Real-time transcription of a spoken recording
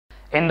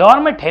इंदौर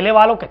में ठेले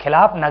वालों के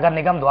खिलाफ नगर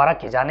निगम द्वारा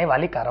की जाने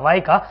वाली कार्रवाई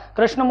का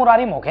कृष्ण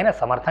मुरारी मोघे ने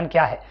समर्थन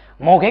किया है।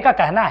 मोघे का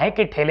कहना है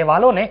कि ठेले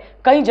वालों ने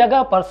कई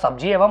जगह पर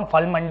सब्जी एवं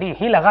फल मंडी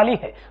ही लगा ली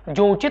है,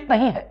 जो उचित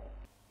नहीं है।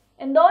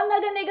 इंदौर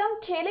नगर निगम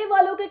ठेले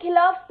वालों के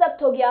खिलाफ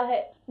सख्त हो गया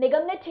है।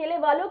 निगम ने ठेले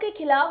वालों के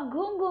खिलाफ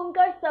घूम घूम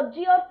कर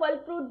सब्जी और फल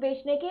फ्रूट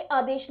बेचने के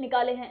आदेश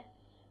निकाले हैं।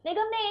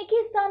 निगम ने एक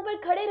ही स्थान पर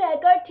खड़े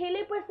रहकर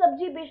ठेले पर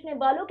सब्जी बेचने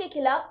वालों के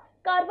खिलाफ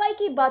कार्रवाई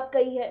की बात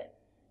कही है।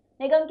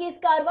 निगम की इस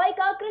कार्रवाई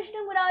का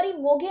कृष्ण मुरारी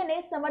मोघे ने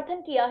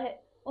समर्थन किया है।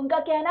 उनका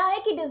कहना है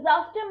कि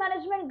डिजास्टर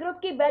मैनेजमेंट ग्रुप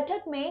की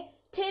बैठक में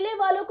ठेले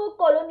वालों को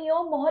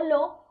कॉलोनियों,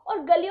 मोहल्लों और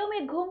गलियों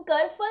में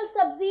घूमकर फल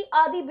सब्जी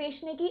आदि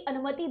बेचने की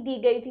अनुमति दी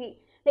गई थी,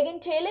 लेकिन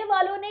ठेले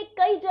वालों ने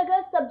कई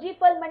जगह सब्जी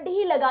फल मंडी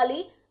ही लगा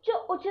ली, जो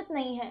उचित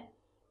नहीं है।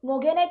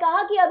 मोघे ने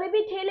कहा कि अभी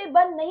भी ठेले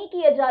बंद नहीं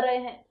किए जा रहे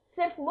हैं,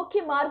 सिर्फ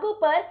मुख्य मार्गों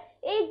पर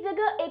एक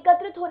जगह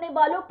एकत्रित होने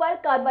वालों पर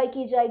कार्रवाई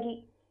की जाएगी।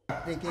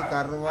 की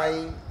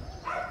कार्रवाई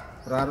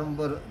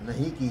प्रारंभ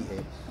नहीं की है।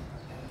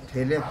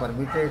 ठेले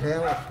परमिटेड है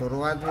और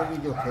शुरुआत में भी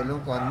जो ठेलों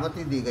को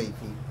अनुमति दी गई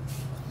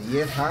थी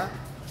ये था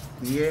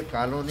कि ये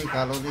कॉलोनी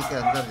के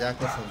अंदर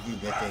जाकर सब्जी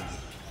बेचेगी,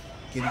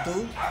 किंतु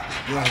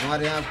जो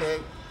हमारे यहाँ पे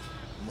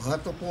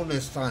महत्वपूर्ण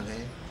स्थान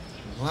है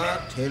वहाँ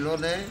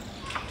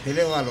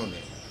ठेले वालों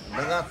ने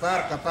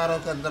लगातार कतारों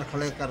के अंदर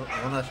खड़े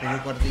होना शुरू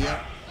कर दिया।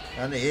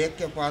 यानी एक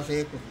के पास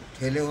एक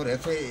ठेले, और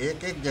ऐसे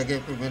एक जगह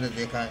पे मैंने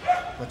देखा है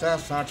 50,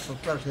 60,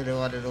 70 ठेले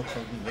वाले लोग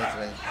सब्जी बेच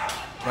रहे हैं।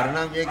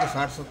 परिणाम ये कि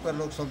 60, 70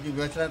 लोग सब्जी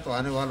बेच रहे हैं तो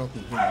आने वालों की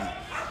भीड़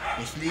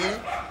भी। इसलिए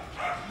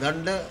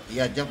दंड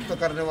या जब्त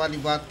करने वाली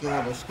बात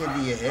केवल उसके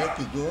लिए है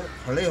कि जो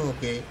खड़े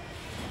होके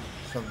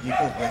सब्जी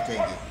को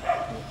बेचेंगे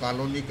वो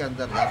कॉलोनी के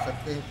अंदर जा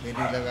सकते हैं,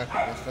 फेरी लगा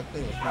के बेच सकते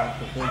हैं, उसमें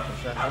उनको कोई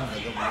प्रशासन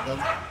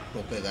निगम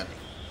रोकेगा नहीं।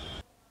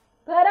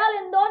 बहरहाल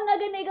इंदौर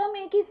नगर निगम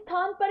एक ही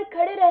स्थान पर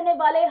खड़े रहने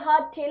वाले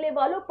हाथ ठेले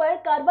वालों पर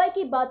कार्रवाई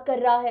की बात कर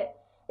रहा है।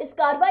 इस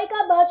कार्रवाई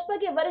का भाजपा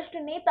के वरिष्ठ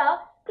नेता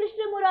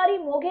कृष्ण मुरारी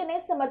मोघे ने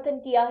समर्थन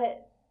किया है।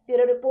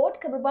 Bureau report,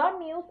 Khabarban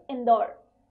news, Indore.